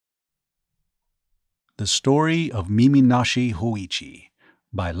The Story of Nashi Hoiichi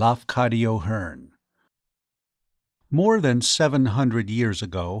by Lafcadio Hearn. More than 700 years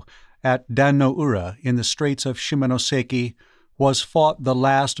ago, at Dan-no-ura in the Straits of Shiminoseki, was fought the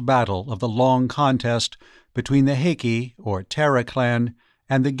last battle of the long contest between the Heike, or Terra clan,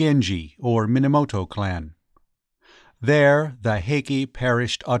 and the Genji, or Minamoto clan. There the Heike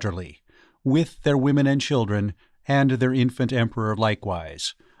perished utterly, with their women and children, and their infant emperor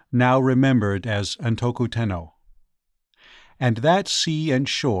likewise, now remembered as Antoku Tenno. And that sea and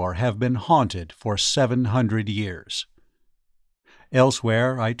shore have been haunted for 700 years.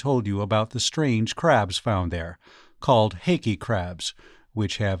 Elsewhere I told you about the strange crabs found there, called Heike crabs,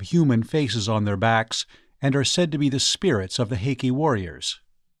 which have human faces on their backs and are said to be the spirits of the Heike warriors.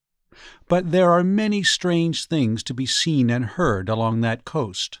 But there are many strange things to be seen and heard along that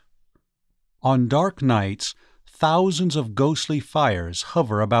coast. On dark nights, thousands of ghostly fires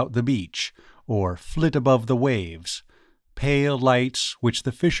hover about the beach, or flit above the waves, pale lights which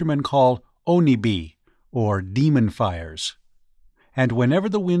the fishermen call onibi, or demon fires. And whenever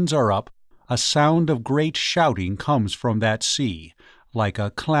the winds are up, a sound of great shouting comes from that sea, like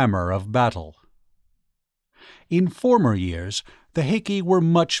a clamor of battle. In former years, the Heike were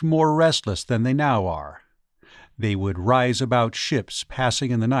much more restless than they now are. They would rise about ships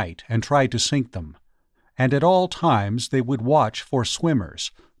passing in the night and try to sink them, and at all times they would watch for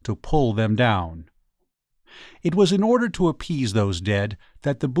swimmers, to pull them down. It was in order to appease those dead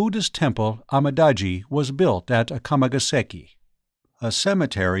that the Buddhist temple Amadaji was built at Akamagaseki. A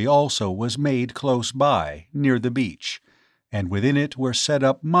cemetery also was made close by, near the beach, and within it were set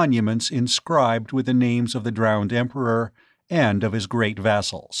up monuments inscribed with the names of the drowned emperor and of his great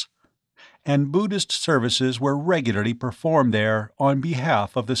vassals, and Buddhist services were regularly performed there on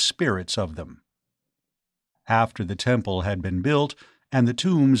behalf of the spirits of them. After the temple had been built and the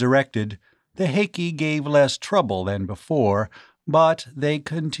tombs erected, the Heike gave less trouble than before, but they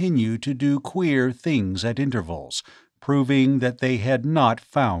continued to do queer things at intervals, proving that they had not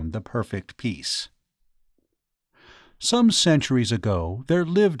found the perfect peace. Some centuries ago there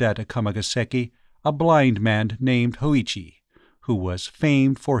lived at Akamagaseki a blind man named Hoichi, who was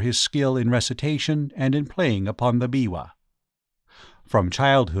famed for his skill in recitation and in playing upon the biwa. From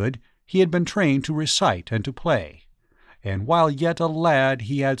childhood he had been trained to recite and to play, and while yet a lad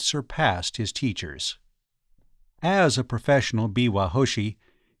he had surpassed his teachers. As a professional biwa hoshi,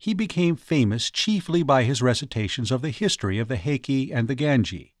 he became famous chiefly by his recitations of the history of the Heike and the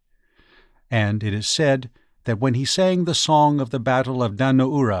Genji, and it is said that when he sang the song of the Battle of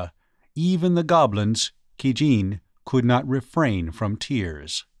Dan-no-ura, even the goblins, Kijin, could not refrain from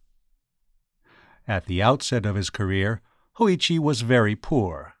tears. At the outset of his career, Hoichi was very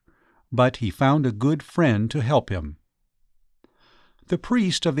poor, but he found a good friend to help him. The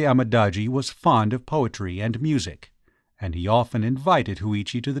priest of the Amadaji was fond of poetry and music, and he often invited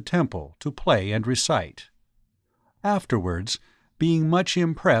Hoichi to the temple to play and recite. Afterwards, being much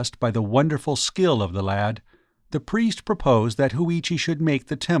impressed by the wonderful skill of the lad, the priest proposed that Hoichi should make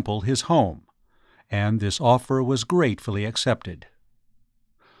the temple his home, and this offer was gratefully accepted.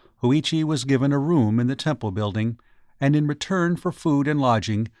 Hoichi was given a room in the temple building, and in return for food and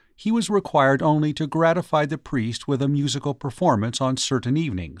lodging he was required only to gratify the priest with a musical performance on certain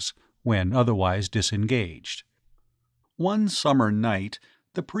evenings, when otherwise disengaged. One summer night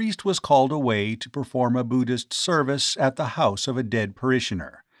the priest was called away to perform a Buddhist service at the house of a dead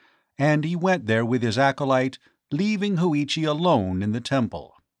parishioner, and he went there with his acolyte, leaving Hoichi alone in the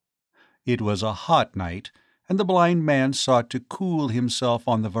temple. It was a hot night, and the blind man sought to cool himself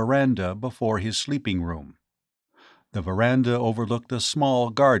on the veranda before his sleeping room. The veranda overlooked a small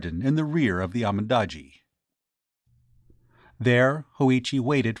garden in the rear of the Amadaji. There Hoichi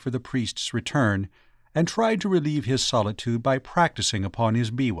waited for the priest's return, and tried to relieve his solitude by practicing upon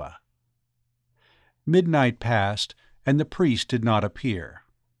his biwa. Midnight passed, and the priest did not appear.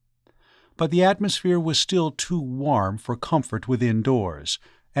 But the atmosphere was still too warm for comfort within doors,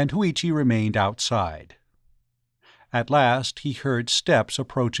 and Hoichi remained outside. At last he heard steps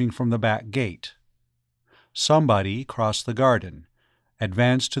approaching from the back gate. Somebody crossed the garden,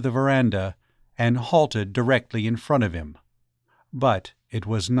 advanced to the veranda, and halted directly in front of him. But it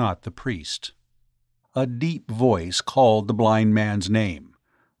was not the priest. A deep voice called the blind man's name,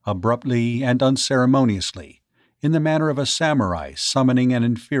 abruptly and unceremoniously, in the manner of a samurai summoning an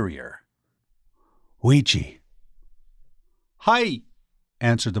inferior. "Hoichi." "Hi,"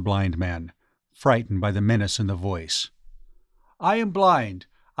 answered the blind man, frightened by the menace in the voice. "I am blind.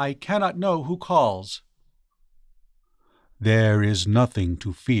 I cannot know who calls." "There is nothing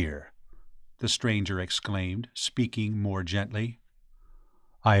to fear," the stranger exclaimed, speaking more gently.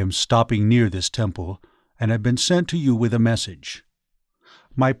 "I am stopping near this temple and have been sent to you with a message.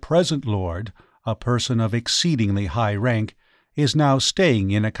 My present lord, a person of exceedingly high rank, is now staying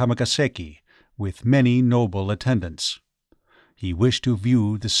in Shiminoseki, with many noble attendants. He wished to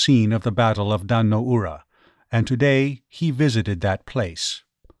view the scene of the Battle of Dan-no-ura, and today he visited that place.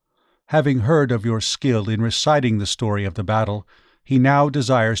 Having heard of your skill in reciting the story of the battle, he now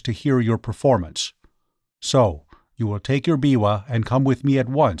desires to hear your performance. So, you will take your biwa and come with me at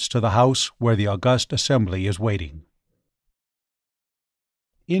once to the house where the august assembly is waiting."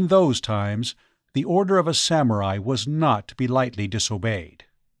 In those times, the order of a samurai was not to be lightly disobeyed.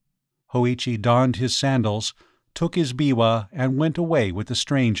 Hoichi donned his sandals, took his biwa, and went away with the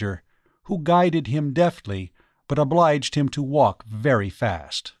stranger, who guided him deftly but obliged him to walk very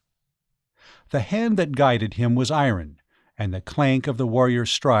fast. The hand that guided him was iron, and the clank of the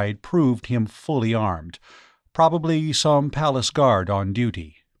warrior's stride proved him fully armed, probably some palace guard on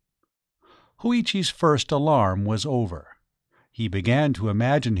duty. Hoichi's first alarm was over. He began to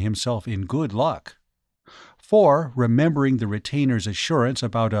imagine himself in good luck. For, remembering the retainer's assurance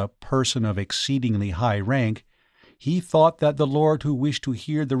about a person of exceedingly high rank, he thought that the lord who wished to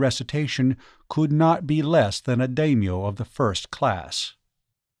hear the recitation could not be less than a daimyo of the first class.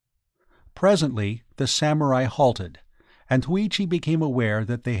 Presently the samurai halted, and Hoichi became aware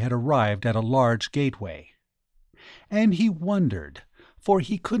that they had arrived at a large gateway. And he wondered, for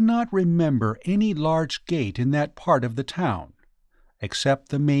he could not remember any large gate in that part of the town, except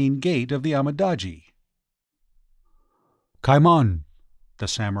the main gate of the Amadaji. "Kaimon," the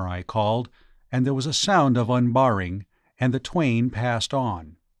samurai called, and there was a sound of unbarring, and the twain passed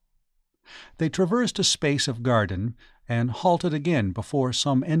on. They traversed a space of garden, and halted again before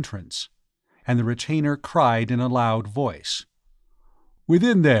some entrance, and the retainer cried in a loud voice,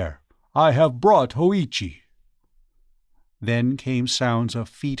 "Within there! I have brought Hoichi!" Then came sounds of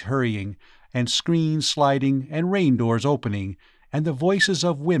feet hurrying, and screens sliding, and rain doors opening, and the voices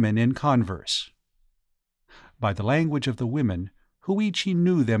of women in converse. By the language of the women, Hoichi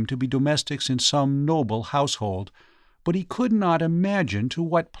knew them to be domestics in some noble household, but he could not imagine to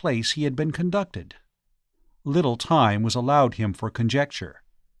what place he had been conducted. Little time was allowed him for conjecture.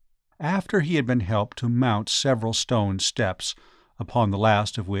 After he had been helped to mount several stone steps, upon the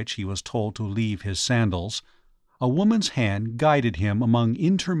last of which he was told to leave his sandals, a woman's hand guided him among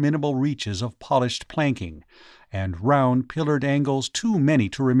interminable reaches of polished planking, and round pillared angles too many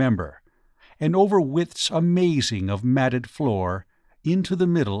to remember, and over widths amazing of matted floor, into the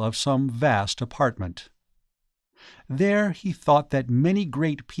middle of some vast apartment. There he thought that many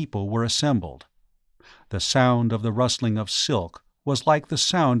great people were assembled. The sound of the rustling of silk was like the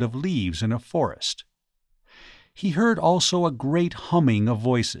sound of leaves in a forest. He heard also a great humming of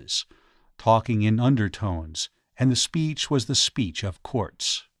voices, talking in undertones, and the speech was the speech of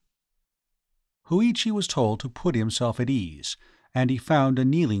courts. Hoichi was told to put himself at ease, and he found a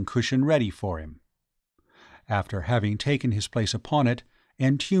kneeling cushion ready for him. After having taken his place upon it,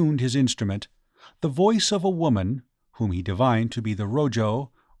 and tuned his instrument, the voice of a woman, whom he divined to be the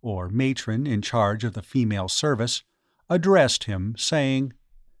rojo, or matron in charge of the female service, addressed him, saying,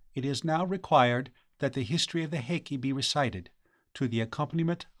 "It is now required that the history of the Heike be recited, to the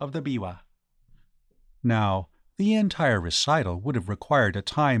accompaniment of the biwa." Now, the entire recital would have required a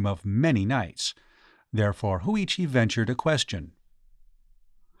time of many nights. Therefore Hoichi ventured a question.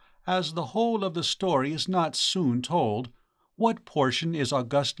 "As the whole of the story is not soon told, what portion is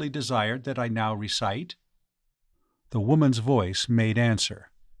augustly desired that I now recite?" The woman's voice made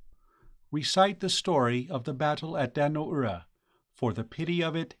answer, "Recite the story of the battle at Dan-no-ura, for the pity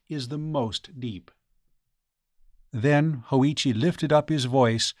of it is the most deep." Then Hoichi lifted up his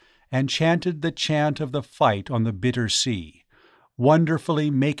voice and chanted the chant of the fight on the bitter sea, wonderfully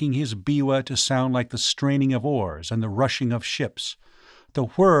making his biwa to sound like the straining of oars and the rushing of ships, the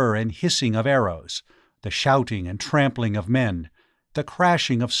whir and hissing of arrows, the shouting and trampling of men, the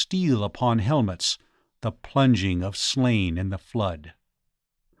crashing of steel upon helmets, the plunging of slain in the flood.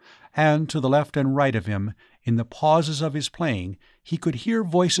 And to the left and right of him, in the pauses of his playing, he could hear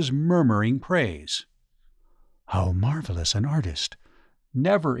voices murmuring praise. "How marvelous an artist!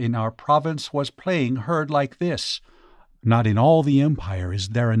 Never in our province was playing heard like this. Not in all the empire is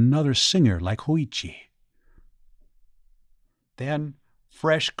there another singer like Hoichi." Then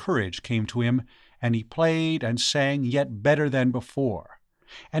fresh courage came to him, and he played and sang yet better than before,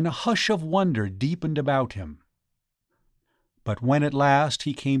 and a hush of wonder deepened about him. But when at last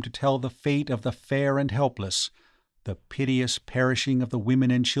he came to tell the fate of the fair and helpless, the piteous perishing of the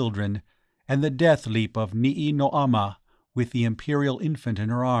women and children, and the death leap of Nii no Ama with the imperial infant in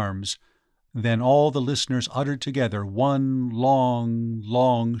her arms, Then all the listeners uttered together one long,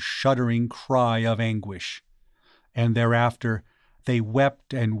 long, shuddering cry of anguish. And thereafter they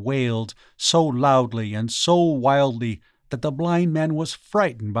wept and wailed so loudly and so wildly that the blind man was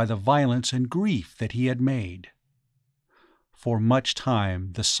frightened by the violence and grief that he had made. For much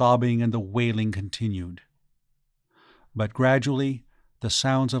time the sobbing and the wailing continued. But gradually the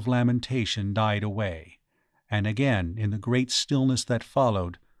sounds of lamentation died away, and again in the great stillness that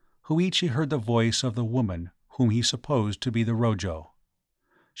followed, Hoichi heard the voice of the woman whom he supposed to be the Rojo.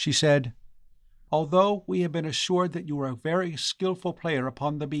 She said, "Although we have been assured that you are a very skillful player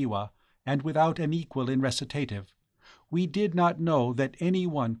upon the biwa, and without an equal in recitative, we did not know that any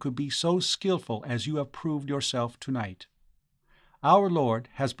one could be so skillful as you have proved yourself tonight. Our Lord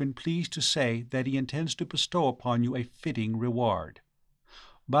has been pleased to say that he intends to bestow upon you a fitting reward.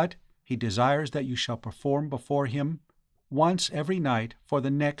 But he desires that you shall perform before him once every night for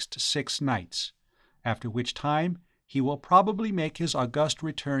the next 6 nights, after which time he will probably make his august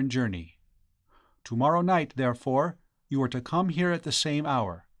return journey. Tomorrow night, therefore, you are to come here at the same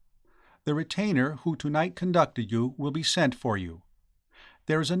hour. The retainer who tonight conducted you will be sent for you.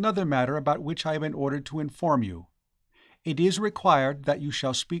 There is another matter about which I have been ordered to inform you. It is required that you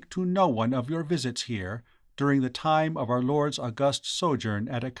shall speak to no one of your visits here during the time of our Lord's august sojourn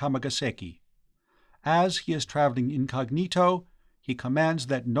at Akamagaseki. As he is traveling incognito, he commands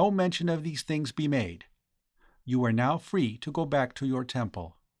that no mention of these things be made. You are now free to go back to your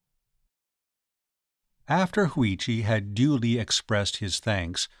temple." After Hoichi had duly expressed his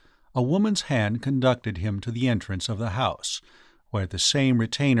thanks, a woman's hand conducted him to the entrance of the house, where the same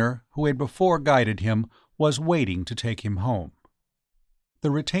retainer who had before guided him was waiting to take him home.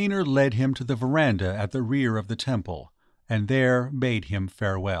 The retainer led him to the veranda at the rear of the temple, and there bade him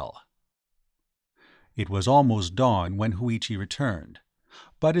farewell. It was almost dawn when Hoichi returned,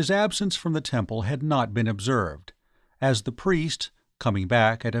 but his absence from the temple had not been observed, as the priest, coming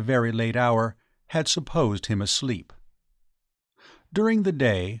back at a very late hour, had supposed him asleep. During the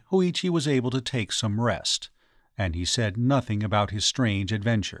day Hoichi was able to take some rest, and he said nothing about his strange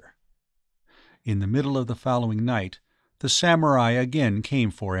adventure. In the middle of the following night, the samurai again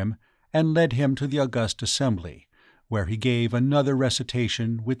came for him and led him to the august assembly, where he gave another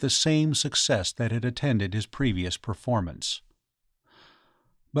recitation with the same success that had attended his previous performance.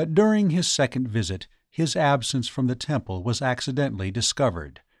 But during his second visit his absence from the temple was accidentally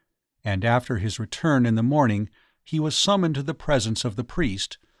discovered, and after his return in the morning he was summoned to the presence of the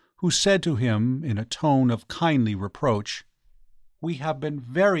priest, who said to him in a tone of kindly reproach, "We have been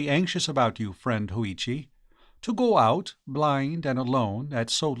very anxious about you, friend Hoichi. To go out, blind and alone, at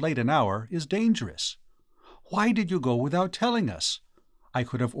so late an hour is dangerous. Why did you go without telling us? I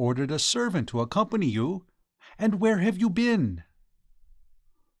could have ordered a servant to accompany you. And where have you been?"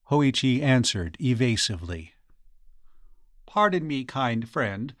 Hoichi answered evasively, "Pardon me, kind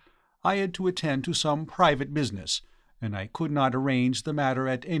friend. I had to attend to some private business, and I could not arrange the matter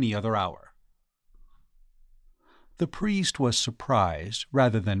at any other hour." The priest was surprised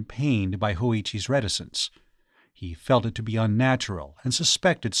rather than pained by Hoichi's reticence. He felt it to be unnatural and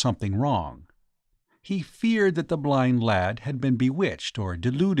suspected something wrong. He feared that the blind lad had been bewitched or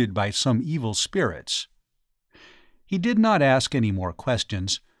deluded by some evil spirits. He did not ask any more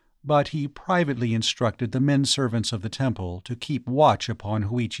questions, but he privately instructed the men-servants of the temple to keep watch upon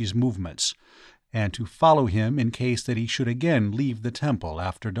Hoichi's movements, and to follow him in case that he should again leave the temple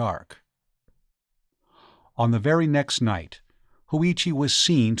after dark. On the very next night, Hoichi was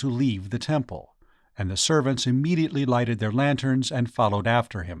seen to leave the temple, and the servants immediately lighted their lanterns and followed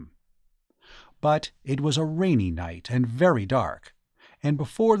after him. But it was a rainy night and very dark, and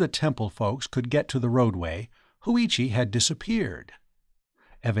before the temple folks could get to the roadway, Hoichi had disappeared.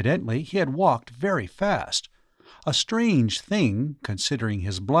 Evidently he had walked very fast, a strange thing, considering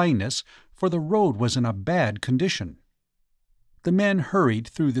his blindness, for the road was in a bad condition. The men hurried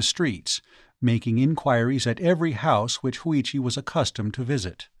through the streets, making inquiries at every house which Hoichi was accustomed to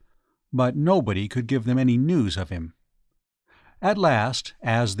visit, but nobody could give them any news of him. At last,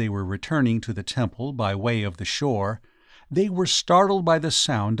 as they were returning to the temple by way of the shore, they were startled by the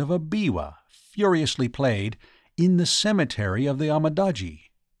sound of a biwa, furiously played, in the cemetery of the Amadagi.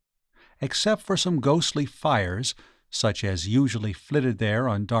 Except for some ghostly fires, such as usually flitted there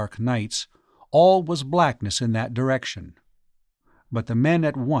on dark nights, all was blackness in that direction. But the men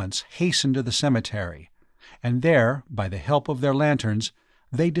at once hastened to the cemetery, and there, by the help of their lanterns,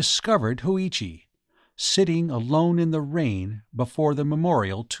 they discovered Hoichi, sitting alone in the rain before the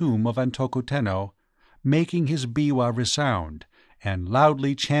memorial tomb of Antoku Tenno, making his biwa resound, and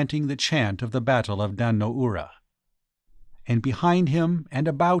loudly chanting the chant of the Battle of Dan-no-Ura. And behind him and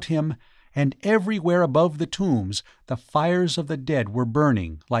about him, and everywhere above the tombs the fires of the dead were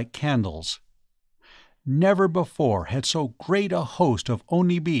burning like candles. Never before had so great a host of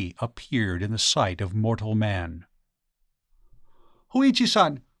onibi appeared in the sight of mortal man.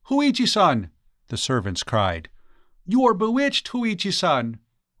 "Hoichi-san! Hoichi-san!" the servants cried. "You are bewitched, Hoichi-san!"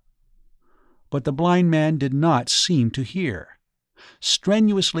 But the blind man did not seem to hear.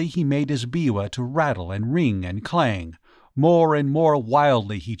 Strenuously he made his biwa to rattle and ring and clang. More and more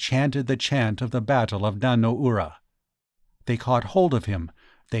wildly he chanted the chant of the Battle of Dan-no-Ura. They caught hold of him.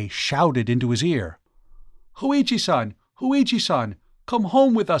 They shouted into his ear, "Hoichi-san! Hoichi-san! Come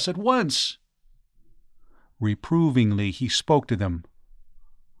home with us at once!" Reprovingly he spoke to them.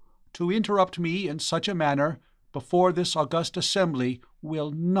 "To interrupt me in such a manner, before this august assembly,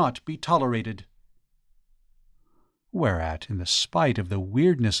 will not be tolerated." Whereat, in the spite of the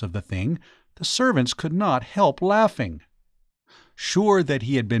weirdness of the thing, the servants could not help laughing. Sure that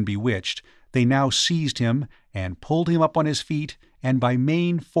he had been bewitched, they now seized him and pulled him up on his feet and by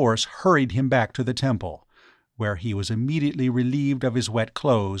main force hurried him back to the temple, where he was immediately relieved of his wet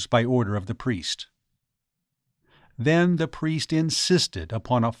clothes by order of the priest. Then the priest insisted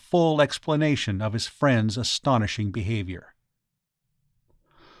upon a full explanation of his friend's astonishing behavior.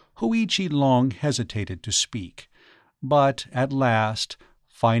 Hoichi long hesitated to speak, but at last,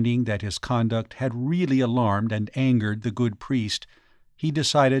 finding that his conduct had really alarmed and angered the good priest, he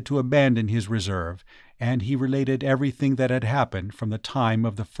decided to abandon his reserve, and he related everything that had happened from the time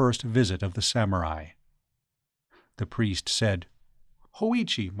of the first visit of the samurai. The priest said,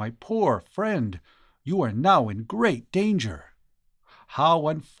 "Hoichi, my poor friend, you are now in great danger. How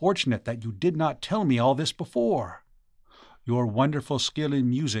unfortunate that you did not tell me all this before. Your wonderful skill in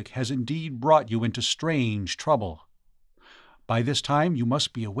music has indeed brought you into strange trouble. By this time you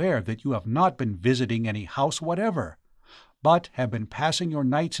must be aware that you have not been visiting any house whatever, but have been passing your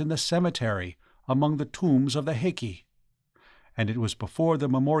nights in the cemetery, among the tombs of the Heike. And it was before the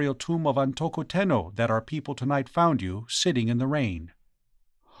memorial tomb of Antoku Tenno that our people tonight found you, sitting in the rain.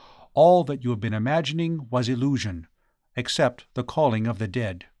 All that you have been imagining was illusion, except the calling of the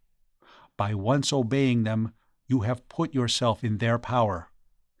dead. By once obeying them, you have put yourself in their power.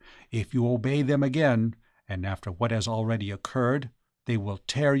 If you obey them again, and after what has already occurred, they will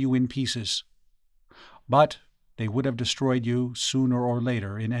tear you in pieces. But they would have destroyed you sooner or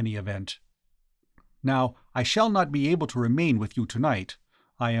later in any event. Now, I shall not be able to remain with you tonight.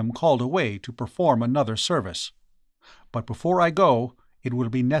 I am called away to perform another service. But before I go, it will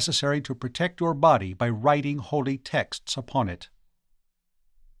be necessary to protect your body by writing holy texts upon it."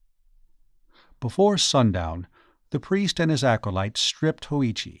 Before sundown, the priest and his acolyte stripped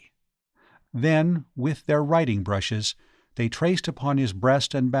Hoichi. Then, with their writing brushes, they traced upon his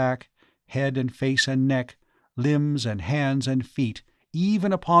breast and back, head and face and neck, limbs and hands and feet,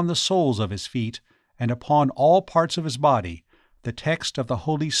 even upon the soles of his feet, and upon all parts of his body, the text of the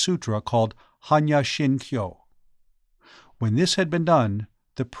holy sutra called Hanya Shin-kyo. When this had been done,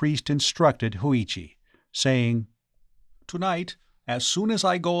 the priest instructed Hoichi, saying, "Tonight, as soon as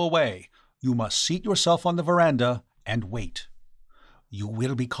I go away, you must seat yourself on the veranda and wait. You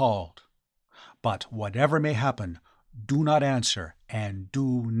will be called. But whatever may happen, do not answer and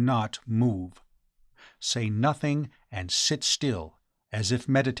do not move. Say nothing and sit still, as if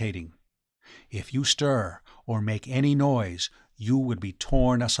meditating. If you stir or make any noise, you would be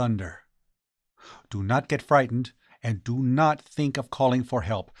torn asunder. Do not get frightened, and do not think of calling for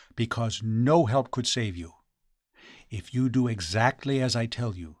help, because no help could save you. If you do exactly as I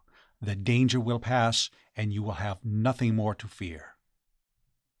tell you, the danger will pass, and you will have nothing more to fear."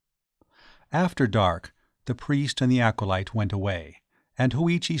 After dark, the priest and the acolyte went away, and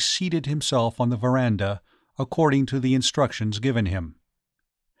Hoichi seated himself on the veranda according to the instructions given him.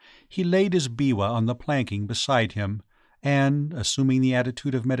 He laid his biwa on the planking beside him, and, assuming the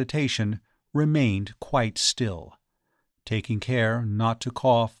attitude of meditation, remained quite still, taking care not to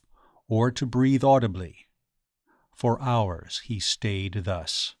cough or to breathe audibly. For hours he stayed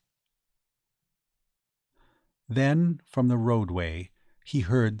thus. Then, from the roadway, he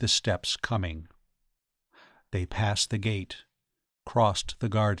heard the steps coming. They passed the gate, crossed the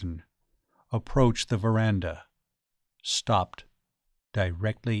garden, approached the veranda, stopped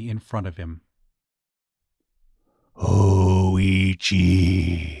directly in front of him. "Hoichi,"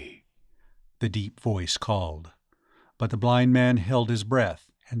 the deep voice called, but the blind man held his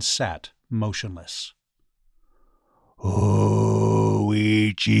breath and sat motionless. "Hoichi,"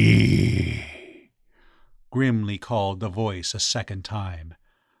 grimly called the voice a second time,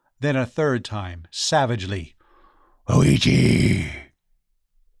 then a third time, savagely, "Hoichi."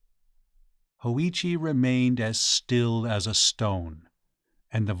 Hoichi remained as still as a stone,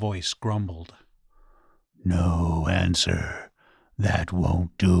 and the voice grumbled. "No answer. That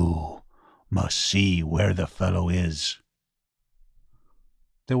won't do. Must see where the fellow is."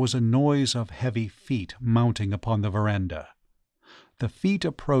 There was a noise of heavy feet mounting upon the veranda. The feet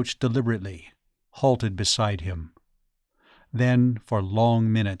approached deliberately, halted beside him. Then, for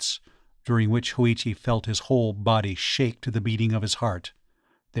long minutes, during which Hoichi felt his whole body shake to the beating of his heart,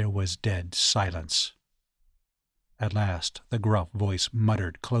 there was dead silence. At last the gruff voice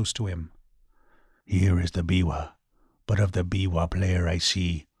muttered close to him. "Here is the biwa, but of the biwa player I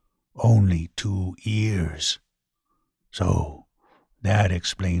see only 2 ears. So, that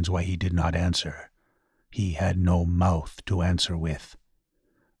explains why he did not answer. He had no mouth to answer with.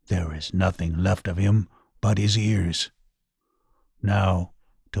 There is nothing left of him but his ears. Now,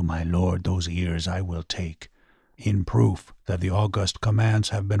 to my lord those ears I will take, in proof that the august commands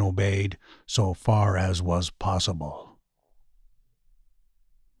have been obeyed so far as was possible."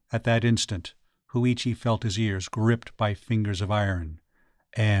 At that instant, Hoichi felt his ears gripped by fingers of iron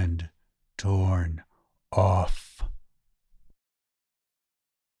and torn off.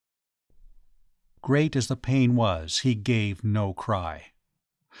 Great as the pain was, he gave no cry.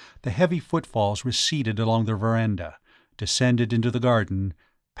 The heavy footfalls receded along the veranda, descended into the garden,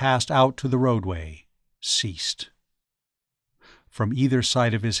 passed out to the roadway, ceased. From either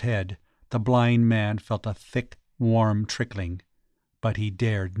side of his head, the blind man felt a thick, warm trickling, but he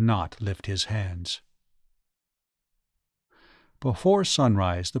dared not lift his hands. Before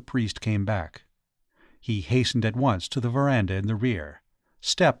sunrise, the priest came back. He hastened at once to the veranda in the rear,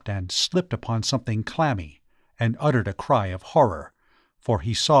 stepped and slipped upon something clammy, and uttered a cry of horror, for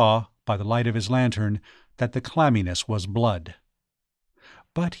he saw, by the light of his lantern, that the clamminess was blood.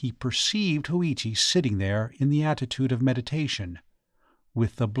 But he perceived Hoichi sitting there in the attitude of meditation,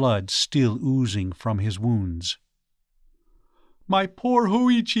 with the blood still oozing from his wounds. "My poor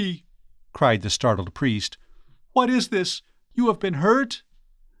Hoichi!" cried the startled priest. "What is this? You have been hurt?"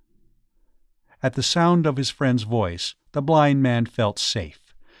 At the sound of his friend's voice, the blind man felt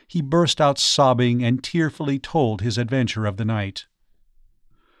safe. He burst out sobbing and tearfully told his adventure of the night.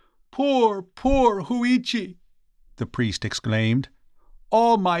 "Poor, poor Hoichi!" the priest exclaimed.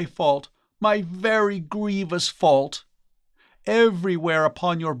 "All my fault, my very grievous fault. Everywhere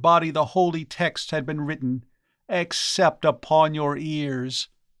upon your body the holy texts had been written, except upon your ears.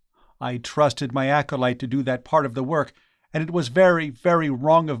 I trusted my acolyte to do that part of the work, and it was very, very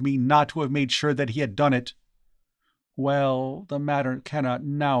wrong of me not to have made sure that he had done it. Well, the matter cannot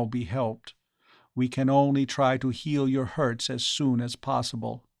now be helped. We can only try to heal your hurts as soon as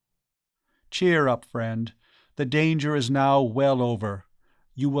possible. Cheer up, friend. The danger is now well over.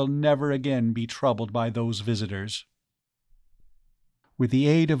 You will never again be troubled by those visitors." With the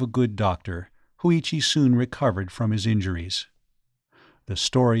aid of a good doctor, Hoichi soon recovered from his injuries. The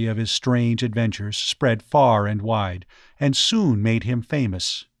story of his strange adventures spread far and wide, and soon made him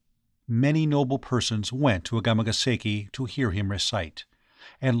famous. Many noble persons went to Yamaguchi to hear him recite,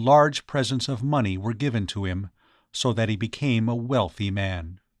 and large presents of money were given to him, so that he became a wealthy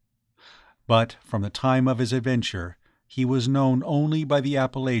man. But from the time of his adventure, he was known only by the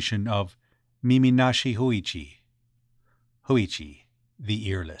appellation of Nashi Hoiichi, Hoichi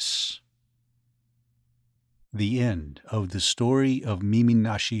the Earless. The end of the story of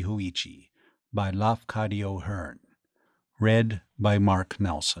Nashi Hoiichi by Lafcadio Hearn. Read by Mark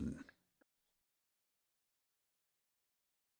Nelson.